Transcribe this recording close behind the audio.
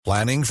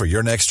Planning for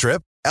your next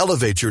trip?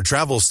 Elevate your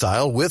travel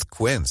style with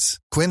Quince.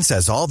 Quince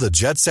has all the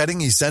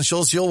jet-setting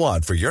essentials you'll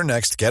want for your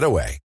next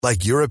getaway,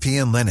 like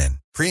European linen,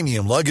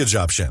 premium luggage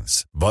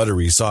options,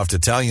 buttery soft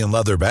Italian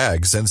leather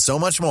bags, and so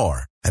much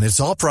more. And it's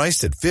all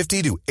priced at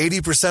 50 to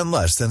 80%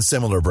 less than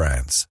similar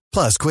brands.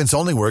 Plus, Quince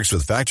only works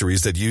with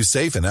factories that use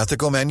safe and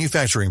ethical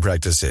manufacturing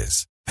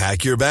practices.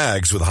 Pack your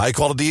bags with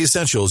high-quality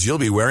essentials you'll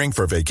be wearing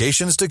for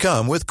vacations to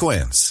come with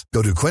Quince.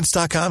 Go to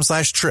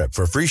quince.com/trip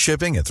for free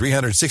shipping and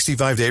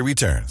 365-day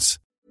returns.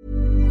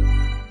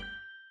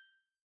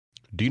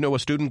 Do you know a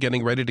student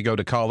getting ready to go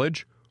to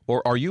college?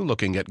 Or are you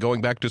looking at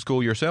going back to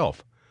school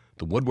yourself?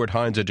 The Woodward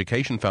Hines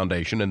Education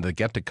Foundation and the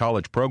Get to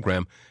College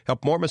program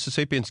help more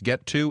Mississippians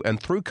get to and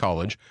through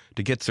college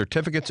to get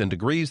certificates and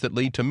degrees that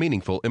lead to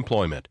meaningful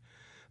employment.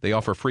 They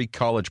offer free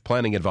college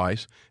planning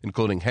advice,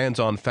 including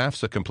hands-on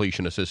FAFSA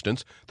completion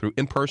assistance through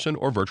in-person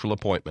or virtual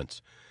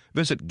appointments.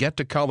 Visit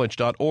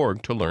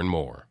gettocollege.org to learn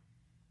more.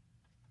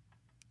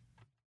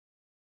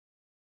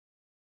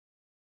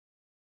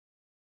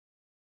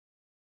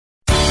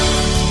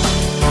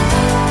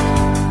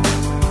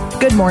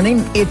 Good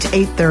morning. It's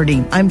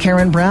 8:30. I'm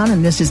Karen Brown,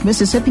 and this is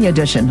Mississippi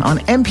Edition on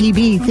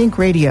MPB Think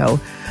Radio.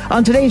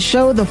 On today's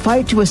show, the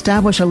fight to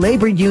establish a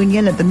labor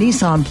union at the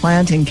Nissan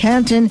plant in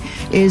Canton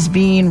is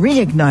being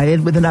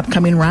reignited with an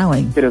upcoming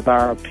rally. It is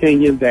our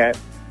opinion that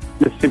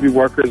Mississippi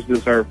workers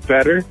deserve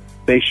better.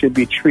 They should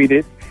be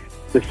treated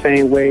the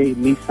same way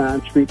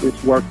Nissan treats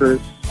its workers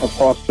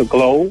across the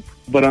globe.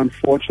 But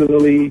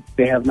unfortunately,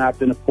 they have not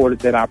been afforded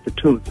that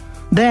opportunity.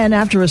 Then,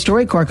 after a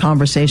StoryCorps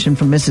conversation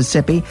from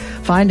Mississippi,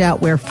 find out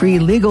where free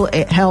legal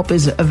help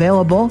is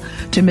available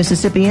to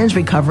Mississippians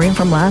recovering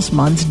from last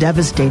month's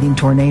devastating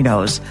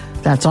tornadoes.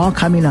 That's all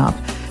coming up.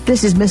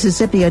 This is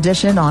Mississippi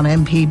Edition on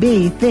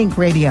MPB Think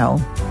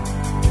Radio.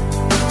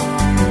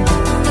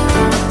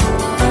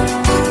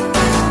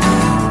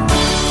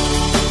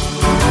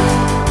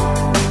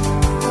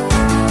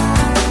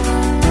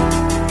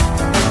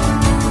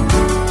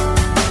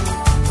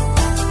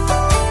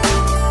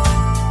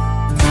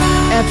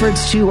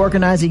 Efforts to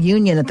organize a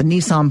union at the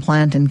Nissan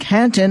plant in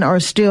Canton are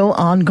still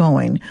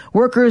ongoing.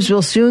 Workers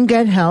will soon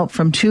get help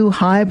from two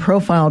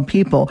high-profile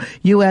people,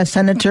 U.S.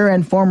 Senator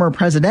and former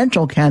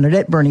presidential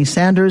candidate Bernie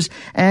Sanders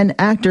and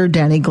actor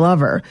Danny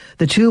Glover.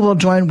 The two will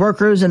join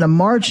workers in a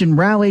march and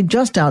rally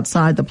just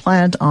outside the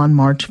plant on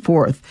March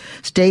 4th.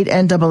 State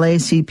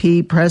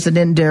NAACP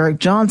President Derek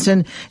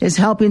Johnson is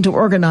helping to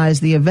organize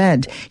the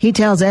event. He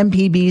tells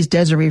MPB's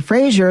Desiree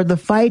Frazier the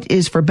fight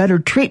is for better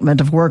treatment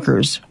of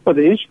workers. Well,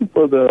 the issue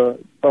for the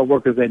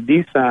workers at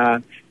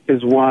Nissan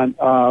is one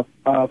of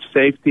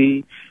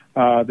safety.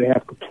 They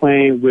have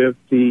complained with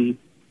the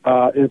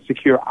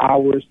insecure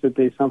hours that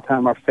they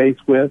sometimes are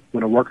faced with.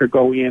 When a worker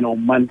go in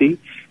on Monday,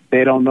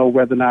 they don't know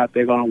whether or not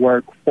they're going to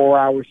work 4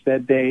 hours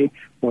that day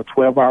or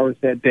 12 hours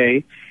that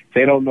day.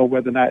 They don't know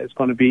whether or not it's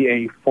going to be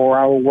a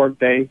 4-hour work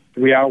day,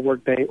 3-hour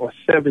work day, or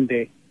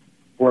 7-day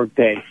work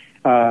day.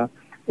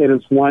 It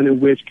is one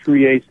in which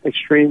creates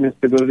extreme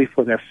instability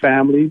for their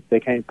families. They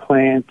can't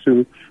plan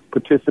to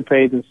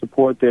participate and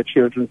support their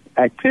children's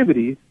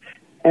activities.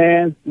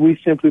 And we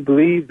simply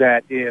believe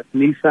that if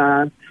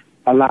Nissan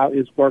allow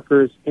its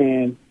workers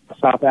in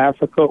South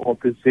Africa or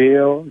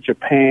Brazil,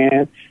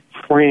 Japan,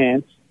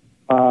 France,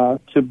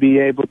 to be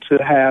able to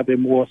have a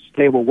more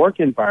stable work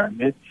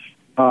environment,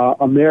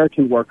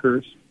 American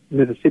workers,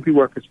 Mississippi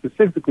workers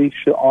specifically,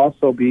 should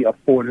also be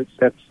afforded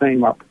that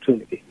same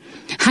opportunity.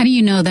 How do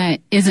you know that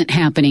isn't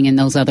happening in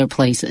those other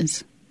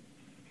places?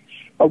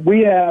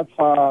 We have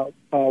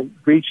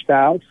reached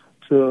out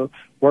to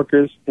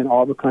workers in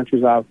all the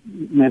countries I've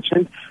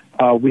mentioned.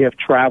 We have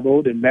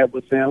traveled and met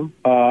with them,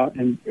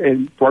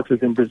 and workers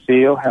in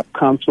Brazil have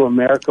come to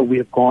America. We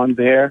have gone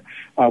there.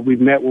 We've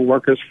met with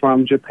workers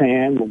from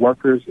Japan, with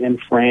workers in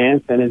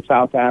France and in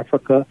South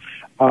Africa.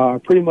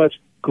 Pretty much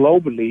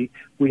globally,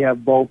 we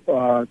have both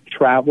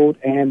traveled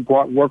and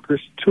brought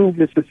workers to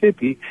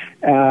Mississippi.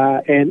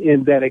 And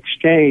in that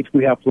exchange,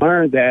 we have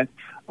learned that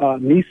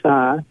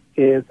Nissan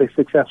is a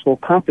successful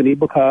company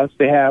because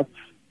they have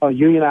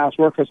unionized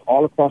workers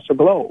all across the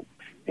globe.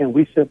 And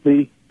we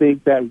simply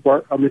think that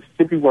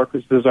Mississippi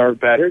workers deserve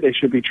better. They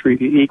should be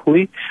treated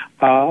equally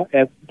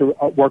as the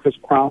workers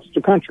across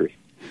the country.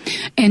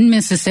 In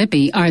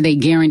Mississippi, are they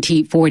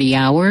guaranteed 40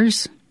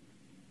 hours?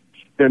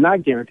 They're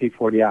not guaranteed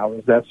 40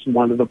 hours. That's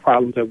one of the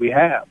problems that we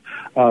have.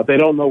 They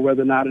don't know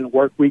whether or not in a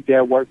work week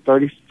they'll work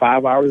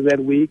 35 hours that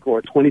week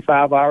or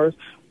 25 hours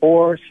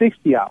or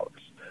 60 hours.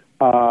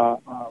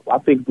 I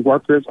think the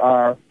workers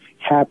are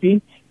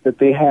happy that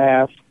they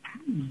have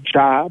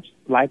jobs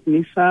like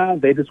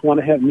Nissan. They just want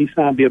to have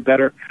Nissan be a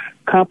better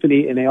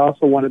company, and they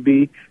also want to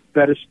be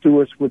better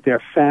stewards with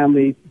their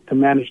families to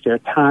manage their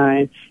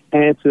time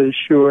and to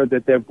ensure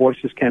that their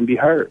voices can be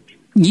heard.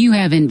 You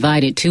have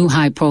invited two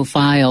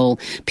high-profile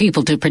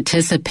people to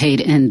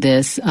participate in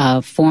this,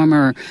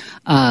 former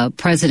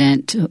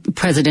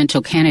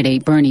presidential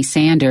candidate Bernie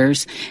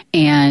Sanders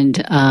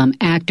and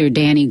actor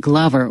Danny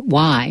Glover.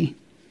 Why?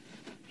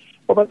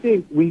 Well, I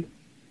think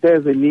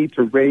there's a need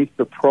to raise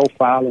the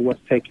profile of what's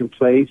taking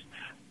place.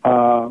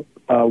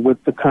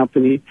 with the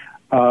company.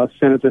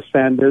 Senator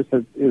Sanders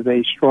is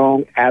a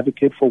strong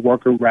advocate for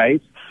worker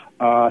rights.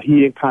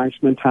 He and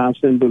Congressman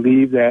Thompson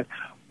believe that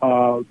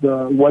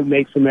what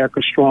makes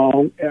America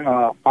strong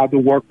are the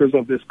workers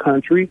of this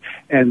country,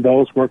 and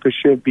those workers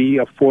should be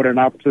afforded an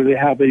opportunity to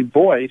have a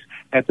voice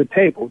at the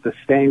table, the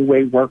same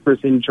way workers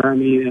in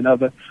Germany and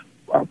other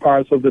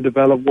parts of the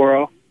developed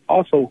world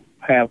also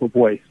have a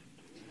voice.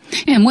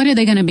 And what are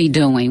they going to be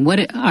doing?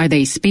 What are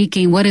they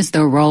speaking? What is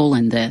their role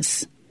in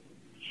this?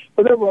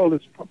 Well, their role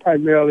is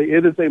primarily,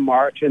 it is a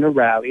march and a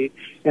rally,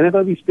 and they're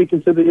going to be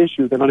speaking to the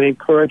issues. They're going to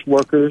encourage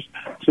workers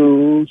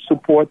to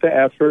support the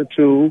effort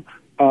to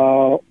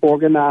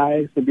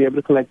organize and be able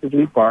to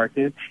collectively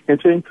bargain, and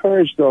to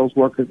encourage those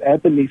workers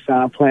at the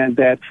Nissan plant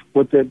that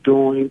what they're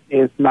doing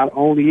is not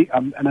only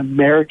an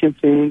American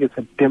thing, it's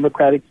a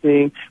democratic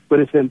thing, but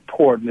it's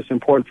important. It's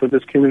important for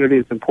this community.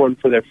 It's important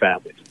for their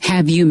families.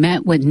 Have you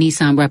met with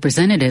Nissan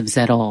representatives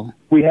at all?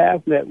 We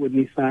have met with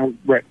Nissan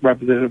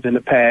representatives in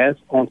the past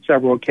on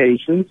several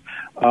occasions.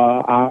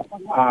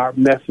 Our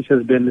message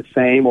has been the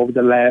same over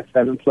the last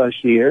 7+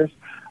 years.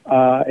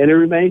 And it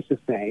remains the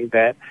same,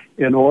 that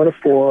in order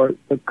for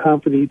the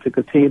company to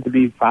continue to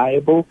be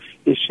viable,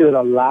 it should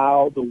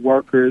allow the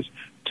workers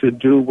to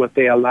do what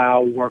they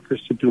allow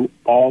workers to do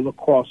all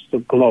across the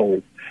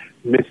globe.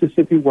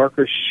 Mississippi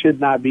workers should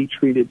not be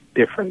treated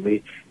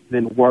differently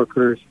than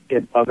workers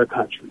in other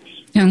countries.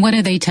 And what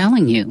are they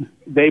telling you?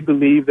 They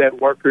believe that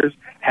workers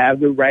have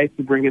the right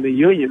to bring in a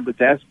union, but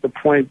that's the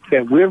point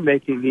that we're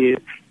making is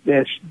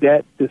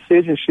that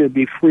decision should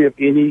be free of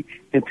any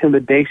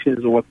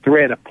intimidations or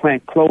threat of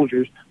plant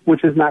closures,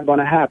 which is not going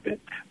to happen.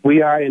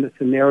 We are in a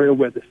scenario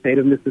where the state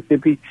of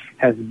Mississippi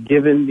has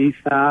given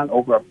Nissan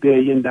over $1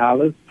 billion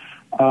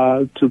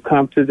to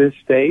come to this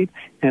state,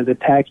 and the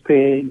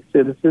taxpaying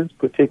citizens,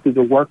 particularly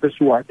the workers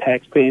who are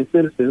taxpaying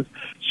citizens,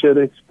 should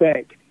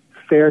expect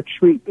fair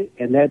treatment,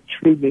 and that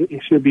treatment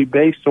it should be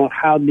based on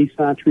how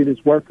Nissan treats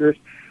its workers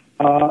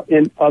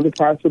in other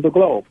parts of the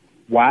globe.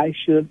 Why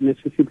should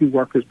Mississippi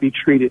workers be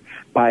treated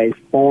by a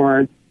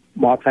foreign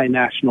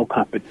multinational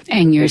company?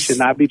 And they should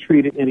not be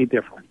treated any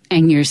different.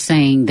 And you're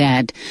saying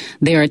that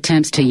their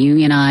attempts to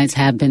unionize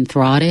have been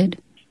thwarted?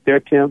 Their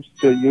attempts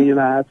to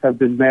unionize have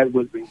been met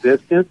with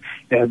resistance.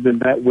 They have been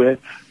met with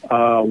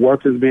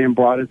workers being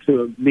brought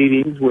into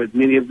meetings where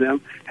many of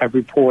them have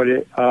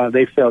reported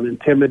they felt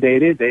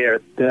intimidated.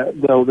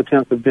 Those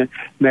attempts have been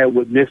met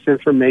with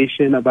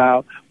misinformation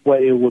about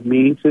what it would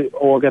mean to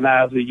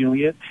organize a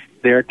union.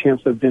 Their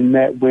attempts have been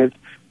met with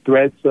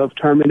threats of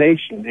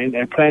termination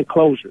and plant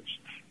closures.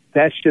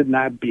 That should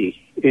not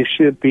be. It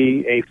should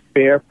be a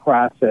fair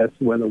process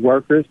where the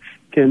workers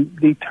can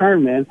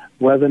determine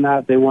whether or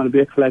not they want to be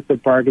a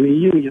collective bargaining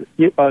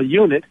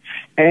unit,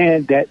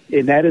 and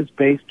that is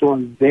based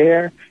on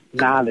their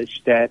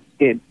knowledge that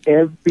in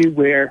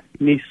everywhere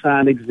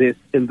Nissan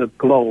exists in the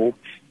globe,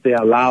 they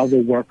allow the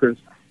workers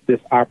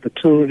this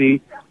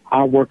opportunity.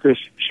 Our workers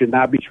should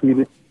not be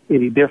treated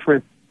any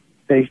different.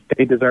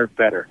 They deserve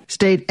better.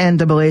 State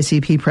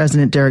NAACP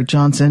President Derek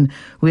Johnson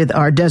with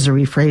our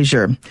Desiree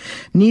Frazier.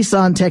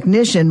 Nissan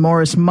technician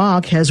Morris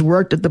Mock has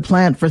worked at the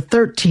plant for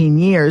 13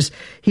 years.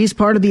 He's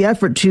part of the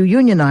effort to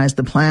unionize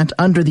the plant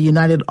under the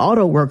United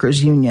Auto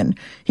Workers Union.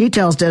 He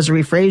tells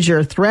Desiree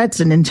Frazier threats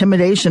and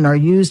intimidation are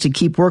used to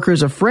keep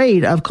workers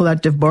afraid of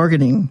collective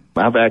bargaining.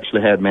 I've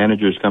actually had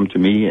managers come to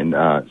me and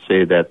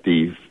say that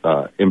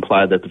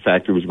implied that the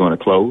factory was going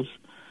to close.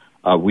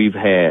 We've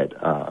had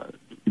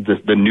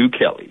the new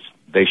Kellys.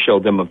 They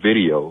showed them a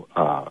video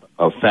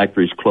of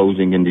factories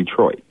closing in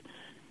Detroit,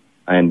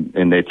 and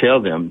they tell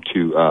them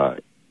to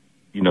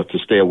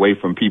stay away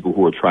from people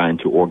who are trying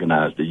to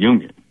organize the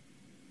union.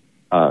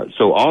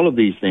 So all of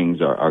these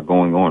things are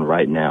going on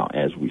right now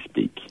as we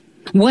speak.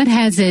 What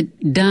has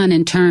it done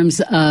in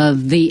terms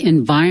of the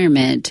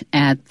environment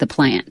at the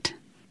plant?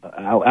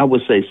 I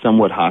would say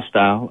somewhat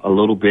hostile, a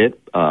little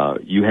bit. I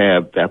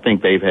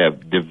think they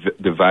have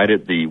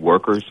divided the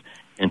workers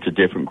into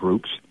different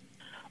groups.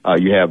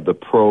 You have the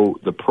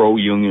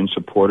pro-union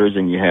supporters,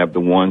 and you have the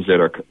ones that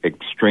are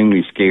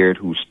extremely scared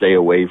who stay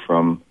away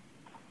from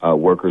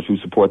workers who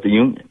support the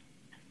union.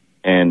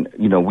 And,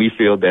 we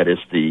feel that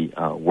it's the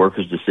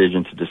workers'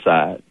 decision to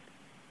decide,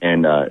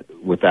 and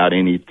without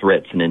any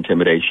threats and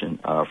intimidation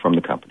from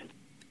the company.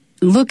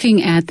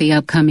 Looking at the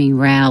upcoming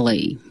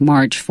rally,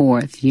 March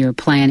 4th, you're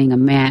planning a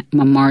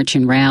march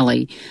and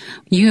rally.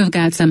 You have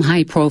got some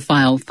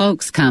high-profile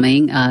folks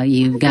coming.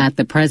 You've got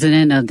the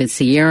president of the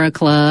Sierra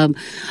Club,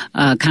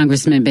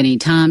 Congressman Benny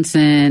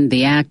Thompson,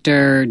 the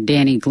actor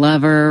Danny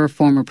Glover,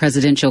 former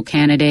presidential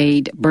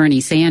candidate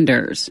Bernie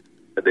Sanders.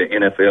 The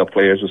NFL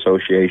Players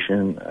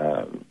Association,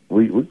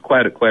 we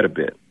quite a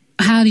bit.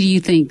 How do you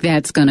think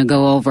that's going to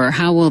go over?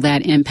 How will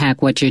that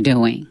impact what you're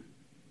doing?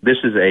 This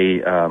is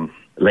a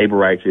labor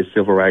rights, a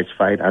civil rights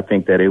fight. I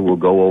think that it will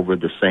go over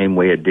the same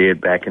way it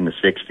did back in the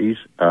 60s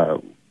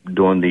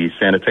during the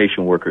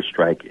sanitation workers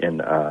strike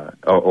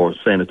or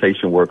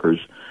sanitation workers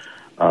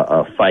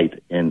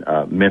fight in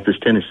Memphis,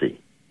 Tennessee.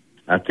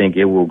 I think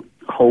it will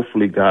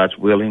hopefully, God's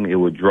willing, it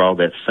would draw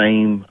that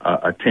same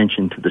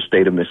attention to the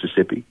state of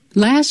Mississippi.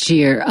 Last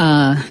year,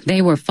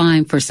 they were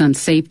fined for some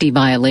safety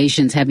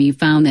violations. Have you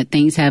found that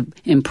things have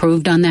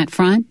improved on that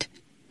front?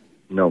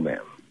 No,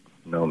 ma'am.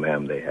 No,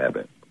 ma'am, they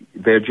haven't.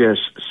 They're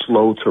just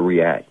slow to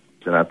react.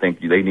 And I think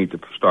they need to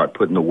start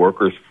putting the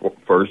workers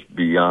first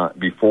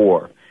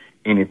before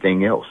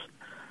anything else.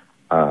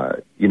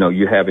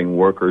 You're having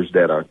workers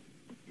that are,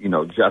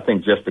 I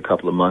think just a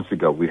couple of months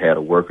ago, we had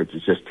a worker to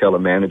just tell a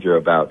manager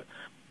about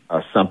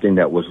something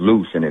that was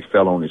loose and it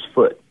fell on his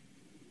foot.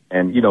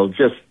 And,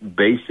 just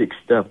basic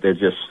stuff. They're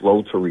just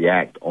slow to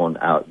react on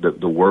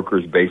the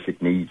workers'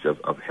 basic needs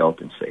of health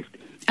and safety.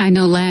 I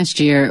know last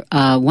year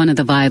one of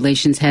the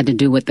violations had to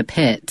do with the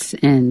pits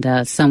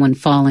and someone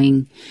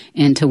falling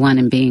into one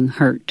and being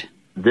hurt.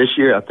 This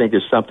year, I think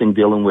it's something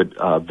dealing with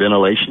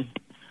ventilation.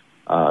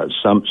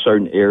 Some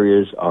certain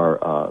areas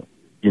are,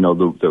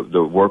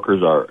 the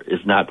workers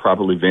it's not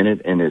properly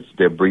vented, and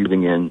they're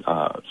breathing in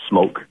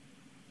smoke.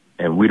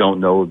 And we don't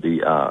know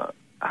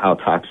how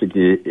toxic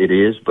it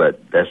is,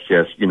 but that's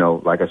just,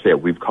 like I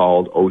said, we've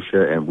called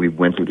OSHA and we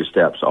went through the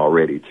steps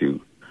already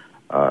to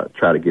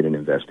try to get an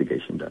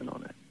investigation done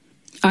on that.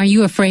 Are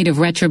you afraid of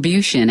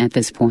retribution at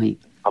this point?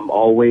 I'm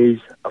always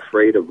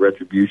afraid of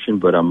retribution,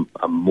 but I'm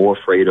more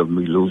afraid of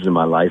me losing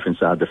my life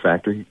inside the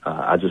factory.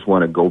 I just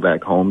want to go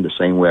back home the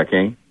same way I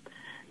came,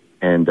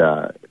 and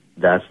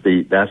that's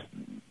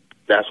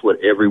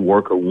what every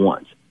worker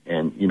wants.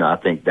 And I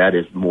think that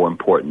is more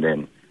important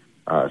than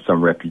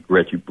some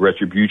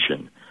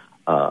retribution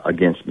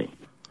against me.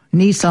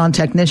 Nissan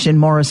technician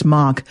Morris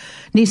Mock.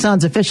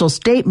 Nissan's official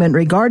statement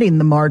regarding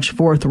the March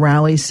 4th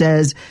rally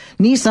says,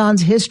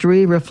 Nissan's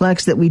history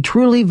reflects that we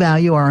truly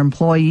value our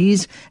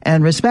employees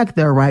and respect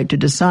their right to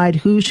decide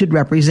who should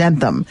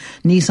represent them.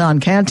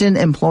 Nissan Canton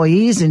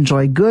employees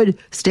enjoy good,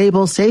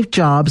 stable, safe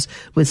jobs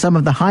with some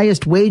of the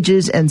highest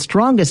wages and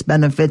strongest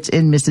benefits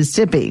in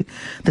Mississippi.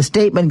 The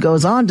statement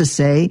goes on to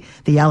say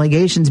the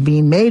allegations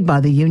being made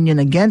by the union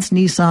against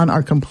Nissan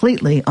are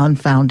completely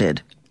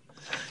unfounded.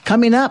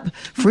 Coming up,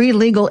 free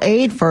legal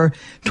aid for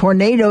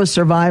tornado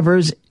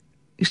survivors.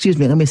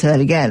 Let me say that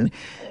again.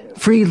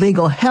 Free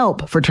legal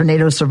help for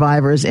tornado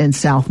survivors in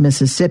South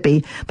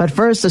Mississippi. But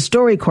first, a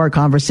StoryCorps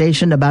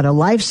conversation about a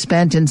life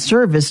spent in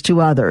service to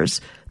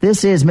others.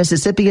 This is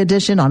Mississippi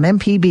Edition on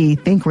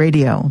MPB Think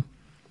Radio.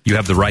 You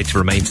have the right to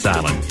remain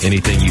silent.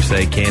 Anything you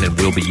say can and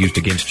will be used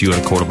against you in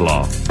a court of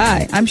law.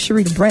 Hi, I'm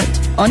Sharita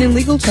Brent. On In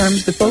Legal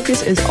Terms, the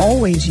focus is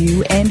always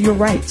you and your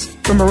rights.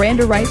 From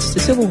Miranda rights to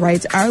civil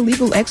rights, our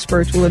legal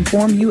experts will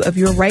inform you of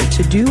your right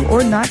to do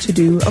or not to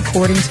do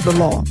according to the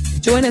law.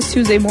 Join us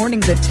Tuesday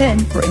mornings at 10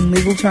 for In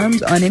Legal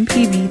Terms on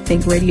MPB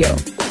Think Radio.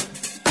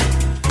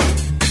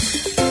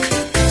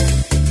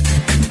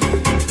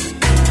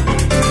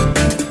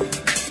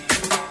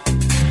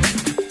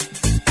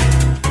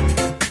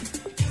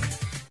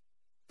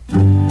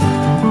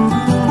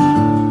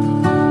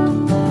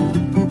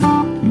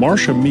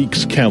 Marsha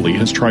Meeks Kelly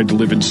has tried to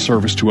live in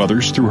service to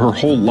others through her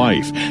whole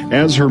life,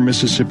 as her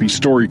Mississippi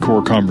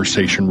StoryCorps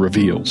conversation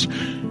reveals.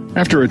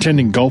 After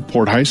attending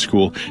Gulfport High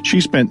School,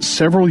 she spent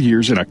several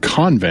years in a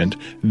convent,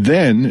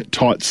 then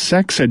taught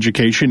sex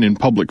education in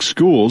public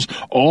schools,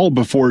 all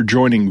before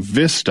joining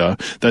VISTA,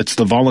 that's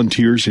the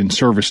Volunteers in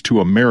Service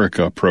to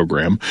America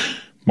program.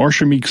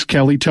 Marsha Meeks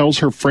Kelly tells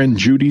her friend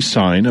Judy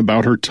Sine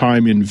about her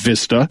time in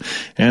VISTA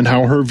and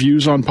how her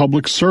views on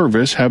public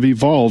service have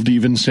evolved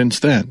even since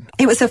then.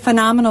 It was a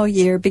phenomenal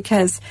year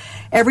because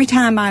every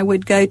time I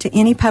would go to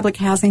any public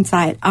housing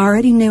site, I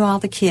already knew all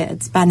the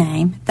kids by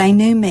name. They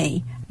knew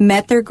me,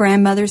 met their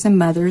grandmothers and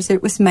mothers.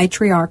 It was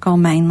matriarchal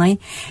mainly.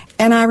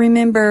 And I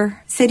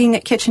remember sitting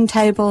at kitchen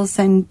tables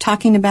and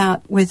talking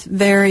about with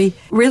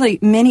really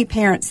many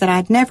parents that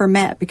I'd never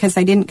met because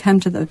they didn't come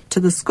to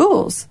the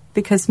schools,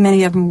 because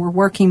many of them were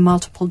working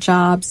multiple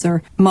jobs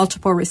or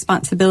multiple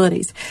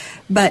responsibilities.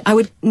 But I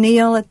would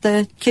kneel at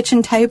the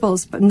kitchen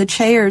tables and the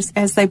chairs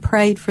as they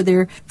prayed for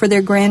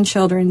their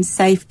grandchildren's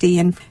safety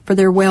and for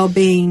their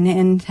well-being.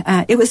 And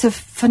it was a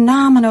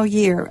phenomenal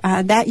year.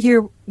 That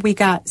year we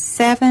got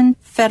 7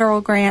 federal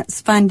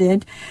grants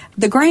funded.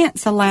 The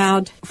grants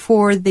allowed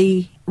for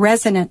the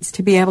residents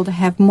to be able to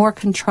have more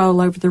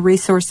control over the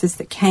resources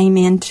that came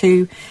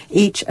into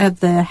each of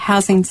the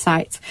housing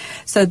sites.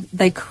 So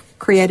they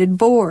created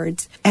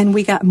boards, and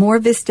we got more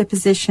VISTA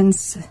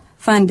positions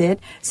funded.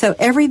 So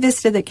every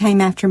VISTA that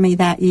came after me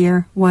that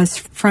year was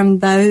from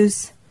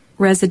those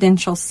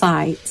residential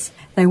sites.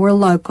 They were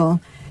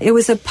local. It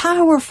was a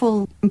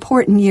powerful,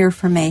 important year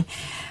for me.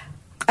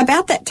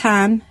 About that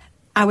time,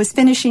 I was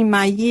finishing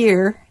my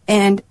year,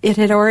 and it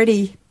had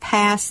already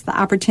passed the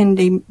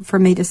opportunity for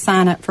me to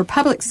sign up for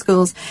public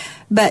schools.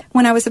 But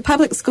when I was a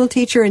public school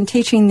teacher and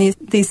teaching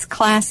these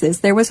classes,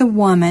 there was a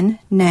woman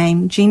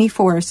named Jeannie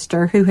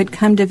Forrester who had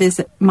come to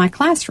visit my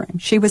classroom.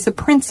 She was a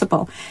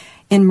principal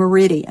in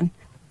Meridian.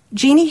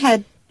 Jeannie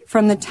had,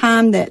 from the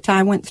time that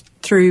I went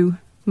through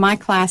my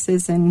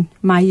classes and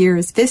my year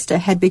as VISTA,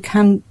 had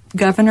become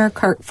Governor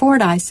Kirk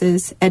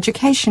Fordyce's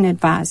education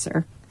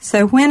advisor.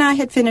 So when I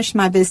had finished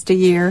my VISTA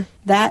year,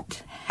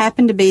 that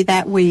happened to be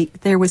that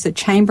week, there was a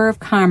Chamber of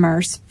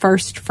Commerce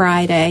First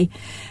Friday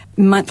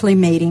monthly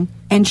meeting,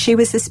 and she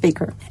was the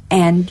speaker.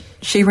 And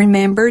she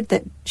remembered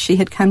that she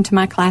had come to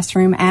my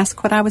classroom,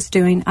 asked what I was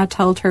doing. I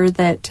told her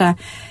that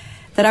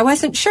I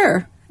wasn't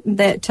sure,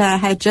 that I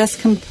had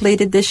just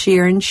completed this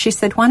year. And she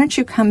said, why don't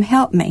you come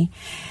help me?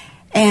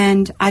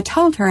 And I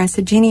told her, I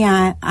said, Jeannie,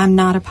 I'm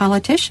not a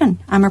politician.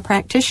 I'm a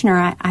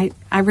practitioner.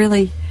 I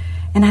really,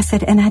 and I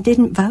said, and I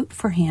didn't vote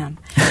for him.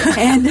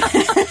 And,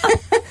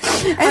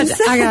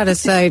 I got to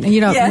say,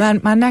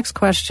 my next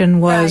question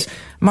was, right.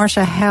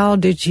 Marcia, how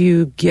did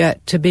you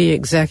get to be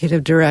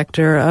executive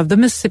director of the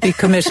Mississippi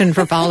Commission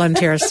for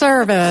Volunteer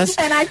Service,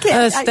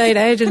 a state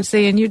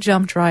agency, and you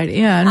jumped right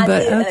in.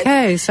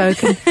 Okay, so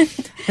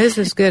this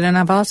is good. And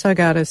I've also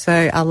got to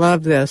say, I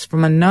love this.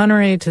 From a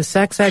nunnery to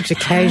sex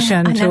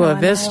education to a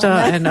vista.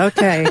 And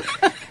okay,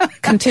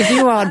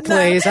 continue on,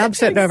 please. I'm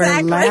sitting over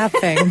here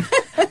laughing.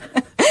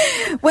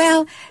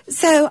 Well,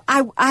 so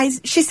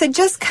she said,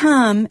 just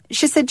come.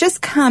 She said,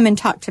 just come and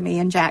talk to me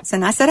in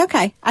Jackson. I said,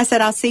 okay. I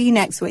said, I'll see you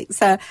next week.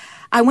 So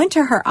I went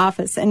to her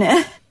office, and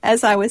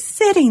as I was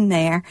sitting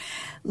there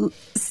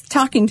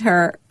talking to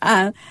her,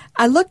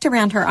 I looked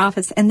around her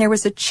office, and there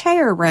was a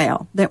chair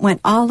rail that went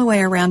all the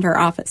way around her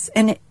office.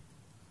 And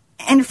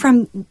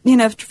from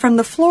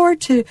the floor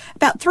to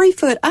about 3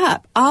 foot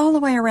up, all the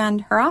way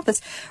around her office,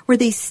 were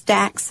these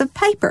stacks of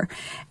paper.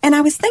 And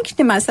I was thinking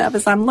to myself,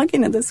 as I'm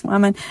looking at this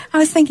woman, I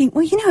was thinking,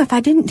 well, if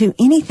I didn't do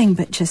anything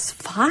but just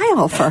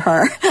file for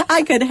her,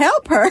 I could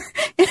help her.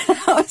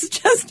 I was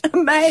just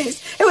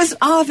amazed. It was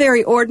all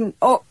very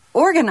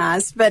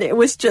organized, but it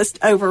was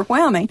just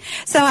overwhelming.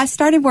 So I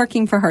started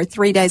working for her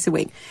 3 days a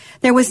week.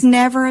 There was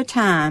never a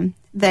time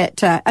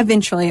that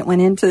eventually it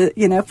went into,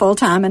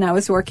 full-time, and I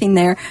was working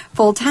there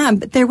full-time.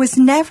 But there was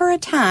never a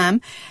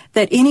time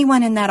that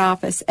anyone in that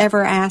office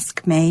ever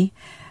asked me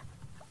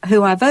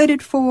who I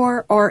voted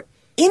for or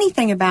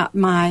anything about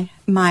my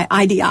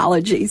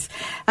ideologies.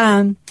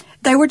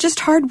 They were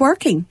just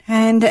hardworking,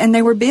 and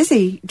they were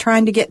busy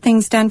trying to get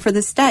things done for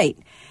the state.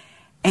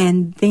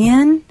 And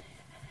then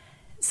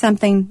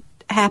something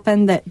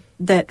happened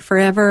that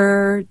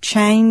forever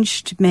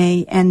changed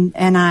me,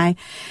 and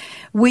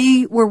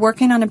we were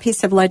working on a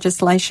piece of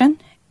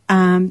legislation,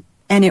 and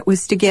it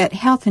was to get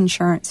health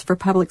insurance for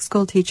public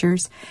school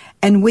teachers,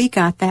 and we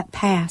got that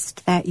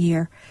passed that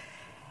year.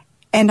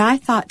 And I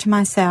thought to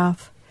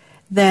myself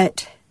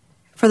that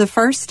for the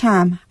first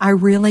time, I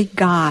really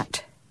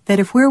got that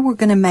if we were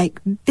going to make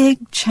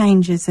big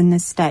changes in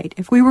this state,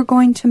 if we were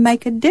going to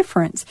make a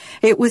difference,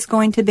 it was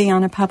going to be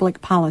on a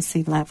public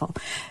policy level.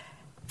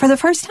 For the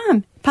first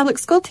time, public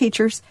school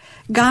teachers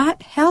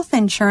got health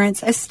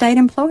insurance as state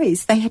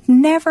employees. They had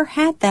never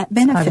had that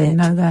benefit. I didn't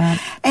know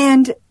that.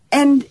 And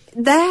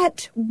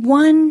that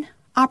one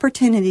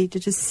opportunity to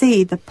just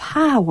see the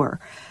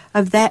power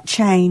of that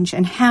change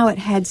and how it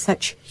had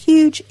such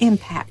huge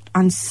impact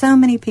on so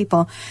many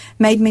people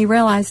made me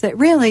realize that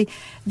really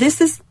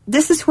this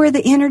is where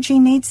the energy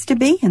needs to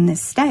be in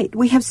this state.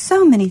 We have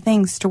so many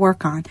things to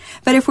work on,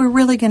 but if we're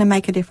really going to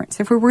make a difference,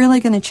 if we're really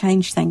going to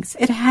change things,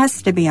 it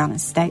has to be on a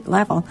state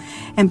level.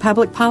 And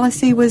public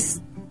policy was,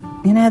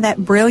 that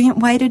brilliant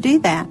way to do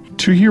that.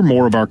 To hear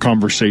more of our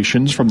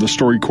conversations from the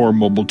StoryCorps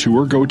Mobile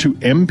Tour, go to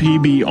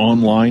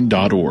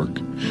mpbonline.org.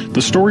 The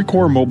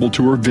StoryCorps Mobile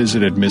Tour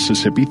visited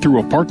Mississippi through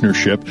a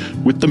partnership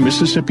with the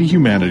Mississippi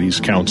Humanities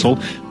Council,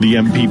 the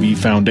MPB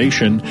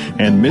Foundation,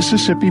 and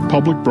Mississippi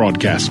Public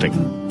Broadcasting.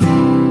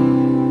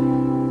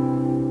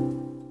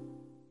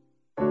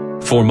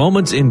 For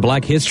Moments in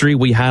Black History,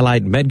 we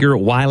highlight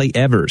Medgar Wiley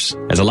Evers.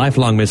 As a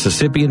lifelong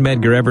Mississippian,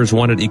 Medgar Evers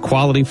wanted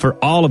equality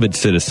for all of its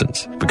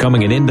citizens.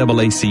 Becoming an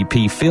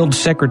NAACP field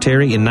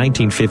secretary in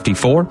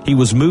 1954, he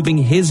was moving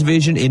his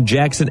vision in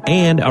Jackson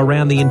and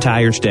around the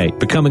entire state.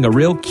 Becoming a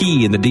real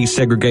key in the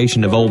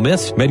desegregation of Ole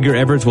Miss, Medgar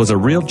Evers was a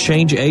real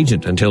change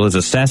agent until his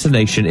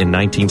assassination in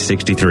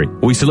 1963.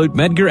 We salute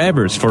Medgar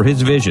Evers for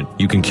his vision.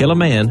 You can kill a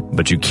man,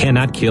 but you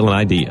cannot kill an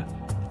idea.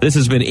 This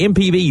has been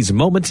MPB's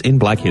Moments in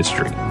Black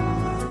History.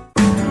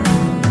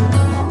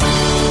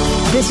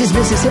 This is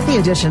Mississippi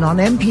Edition on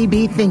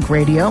MPB Think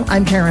Radio.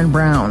 I'm Karen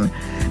Brown.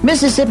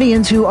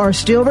 Mississippians who are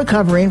still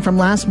recovering from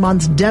last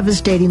month's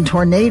devastating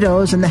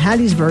tornadoes in the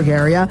Hattiesburg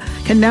area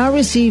can now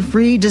receive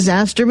free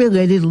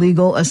disaster-related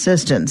legal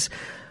assistance.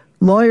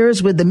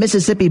 Lawyers with the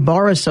Mississippi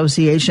Bar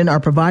Association are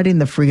providing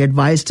the free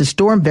advice to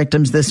storm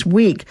victims this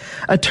week.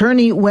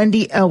 Attorney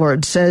Wendy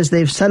Ellard says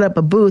they've set up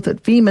a booth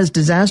at FEMA's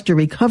Disaster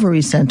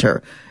Recovery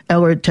Center.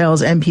 Ellard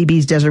tells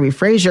MPB's Desiree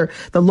Frazier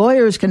the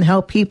lawyers can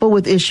help people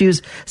with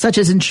issues such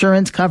as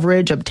insurance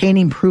coverage,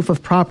 obtaining proof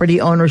of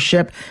property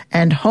ownership,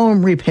 and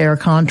home repair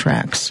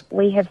contracts.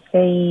 We have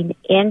seen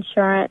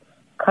insurance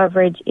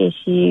coverage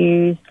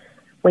issues.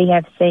 We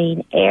have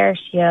seen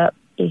airship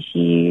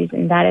issues,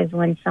 and that is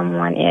when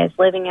someone is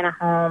living in a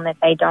home that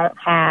they don't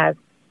have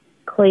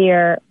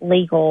clear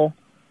legal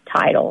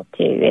title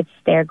to. It's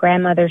their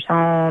grandmother's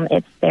home,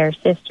 it's their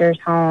sister's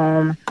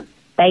home.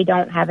 They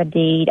don't have a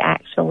deed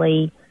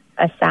actually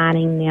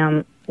assigning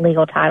them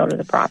legal title to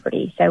the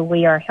property. So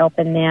we are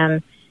helping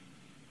them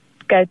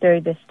go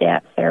through the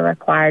steps that are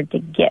required to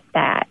get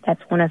that.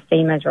 That's one of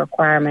FEMA's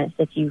requirements,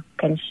 that you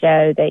can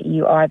show that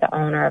you are the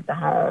owner of the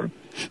home.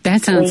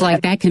 That sounds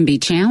like that can be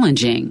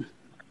challenging.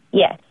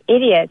 Yes,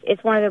 it is.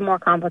 It's one of the more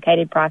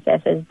complicated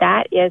processes.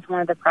 That is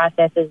one of the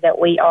processes that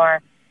we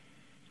are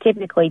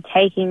typically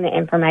taking the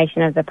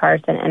information of the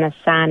person and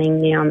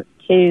assigning them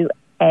to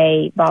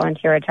a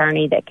volunteer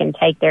attorney that can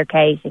take their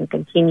case and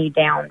continue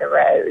down the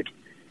road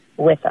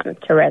with them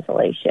to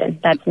resolution.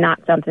 That's not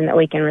something that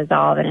we can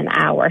resolve in an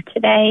hour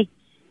today.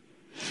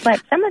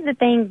 But some of the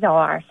things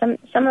are.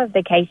 Some of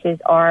the cases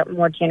are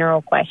more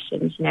general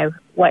questions. You know,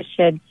 what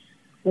should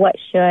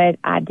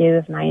I do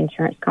if my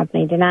insurance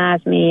company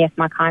denies me, if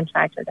my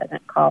contractor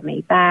doesn't call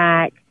me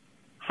back?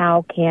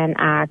 How can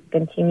I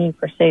continue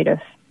pursuit of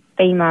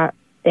FEMA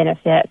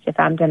benefits if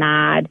I'm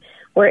denied?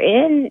 We're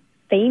in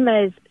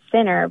FEMA's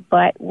center,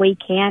 but we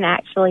can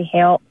actually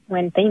help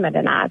when FEMA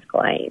denies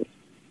claims.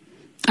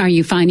 Are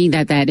you finding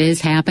that is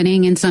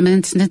happening in some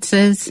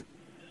instances?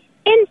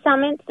 In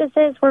some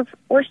instances,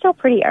 we're still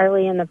pretty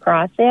early in the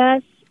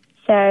process,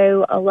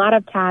 so a lot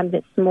of times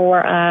it's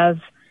more of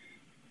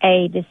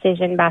a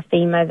decision by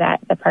FEMA that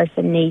the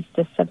person needs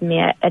to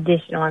submit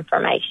additional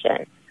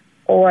information,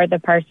 or the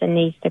person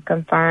needs to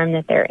confirm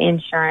that their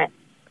insurance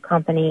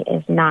company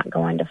is not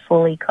going to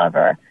fully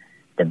cover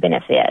the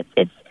benefits.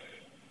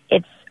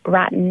 It's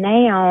right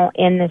now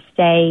in the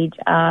stage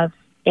of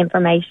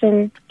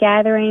information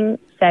gathering,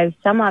 so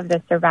some of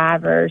the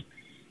survivors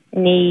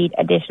need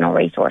additional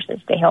resources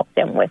to help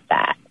them with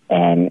that,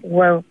 and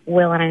we're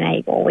willing and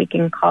able. We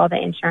can call the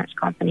insurance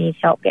companies,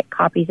 help get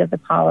copies of the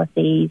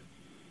policies,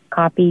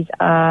 copies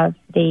of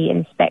the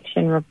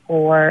inspection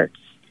reports,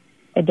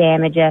 the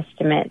damage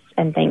estimates,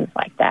 and things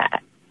like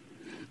that.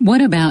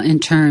 What about in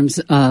terms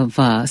of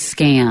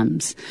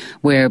scams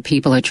where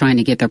people are trying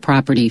to get their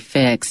property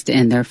fixed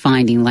and they're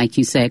finding, like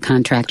you said,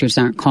 contractors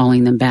aren't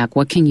calling them back?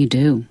 What can you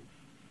do?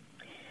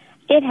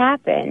 It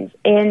happens.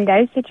 In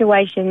those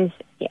situations,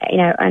 you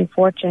know,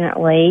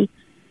 unfortunately,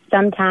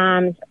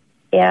 sometimes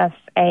if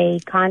a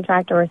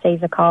contractor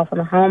receives a call from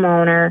a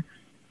homeowner,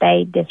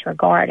 they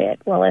disregard it.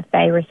 Well, if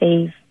they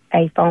receive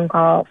a phone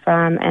call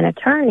from an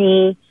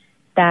attorney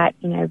that,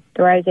 you know,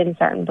 throws in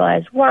certain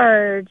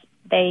buzzwords,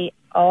 they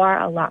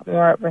are a lot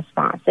more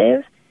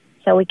responsive,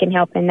 so we can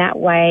help in that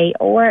way.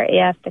 Or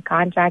if the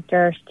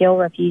contractor still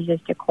refuses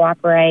to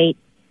cooperate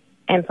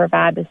and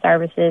provide the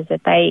services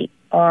that they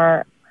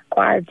are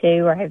required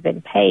to or have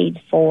been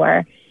paid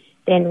for,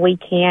 then we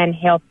can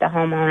help the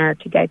homeowner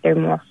to go through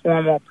more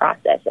formal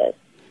processes,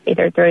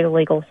 either through the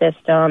legal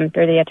system,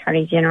 through the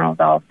Attorney General's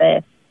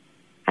office,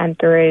 and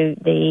through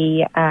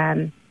the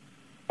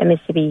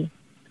Mississippi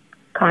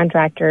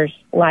Contractors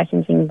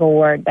Licensing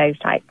Board, those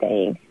type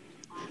things.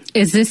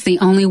 Is this the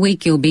only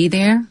week you'll be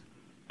there?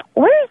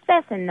 We're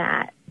assessing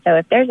that. So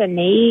if there's a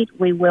need,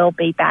 we will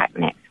be back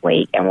next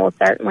week, and we'll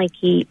certainly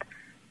keep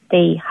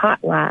the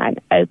hotline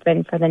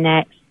open for the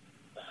next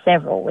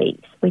several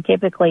weeks. We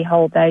typically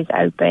hold those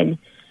open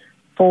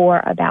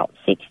for about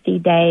 60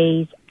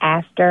 days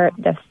after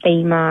the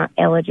FEMA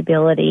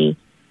eligibility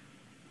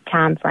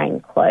time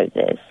frame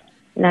closes.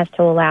 And that's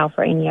to allow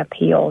for any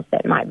appeals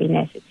that might be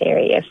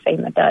necessary if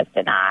FEMA does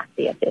deny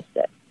the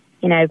assistance.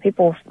 You know,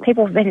 people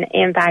have been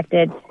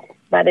impacted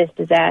by this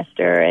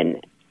disaster,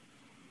 and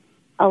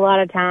a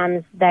lot of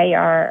times they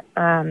are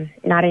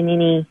not in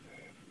any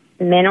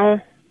mental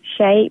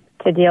shape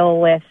to deal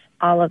with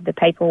all of the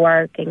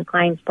paperwork and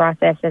claims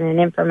processing and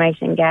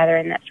information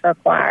gathering that's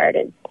required.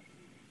 And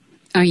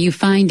are you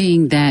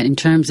finding that in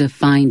terms of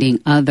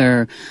finding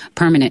other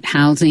permanent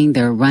housing,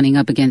 they're running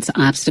up against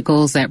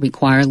obstacles that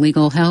require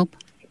legal help?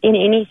 In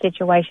any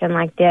situation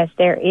like this,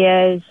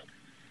 there's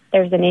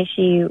an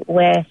issue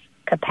with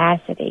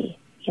capacity.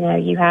 You know,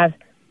 you have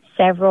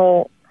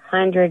several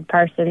hundred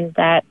persons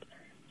that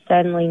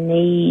suddenly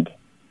need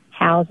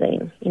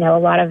housing. You know,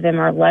 a lot of them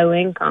are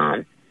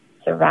low-income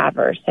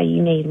survivors, so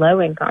you need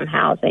low-income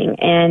housing,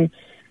 and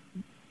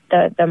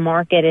the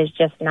market is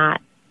just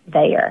not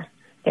there.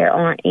 There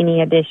aren't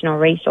any additional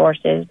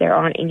resources. There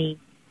aren't any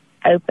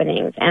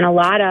openings, and a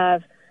lot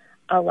of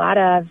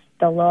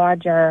the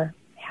larger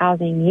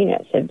housing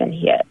units have been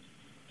hit.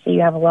 So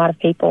you have a lot of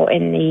people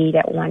in need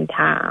at one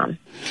time.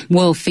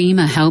 Will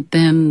FEMA help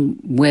them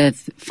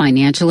with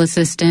financial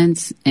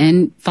assistance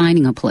and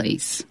finding a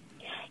place?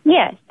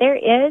 Yes, there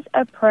is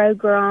a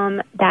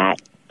program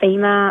that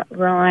FEMA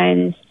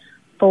runs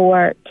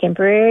for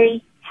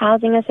temporary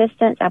housing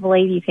assistance. I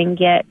believe you can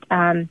get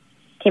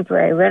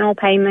temporary rental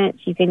payments.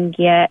 You can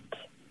get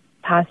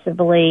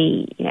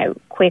possibly, you know,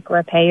 quick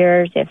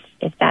repairs if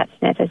that's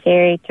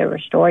necessary to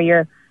restore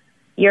your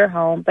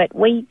home. But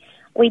we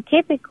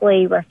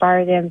typically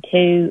refer them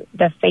to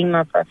the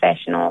FEMA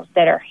professionals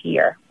that are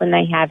here when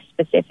they have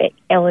specific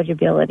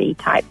eligibility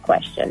type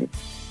questions.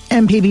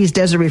 MPB's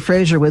Desiree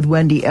Frazier with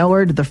Wendy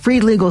Ellard. The free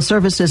legal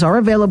services are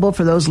available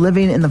for those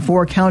living in the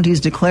 4 counties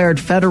declared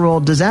federal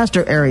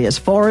disaster areas: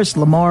 Forest,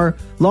 Lamar,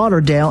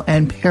 Lauderdale,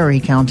 and Perry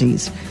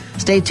counties.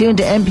 Stay tuned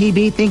to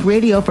MPB Think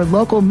Radio for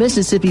local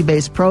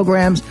Mississippi-based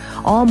programs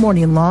all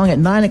morning long. At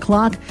 9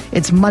 o'clock,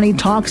 it's Money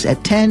Talks.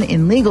 At 10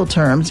 in legal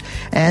terms.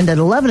 And at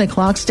 11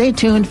 o'clock, stay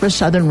tuned for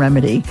Southern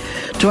Remedy.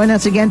 Join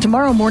us again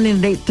tomorrow morning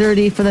at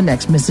 8:30 for the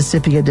next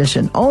Mississippi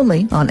edition,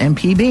 only on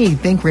MPB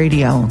Think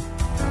Radio.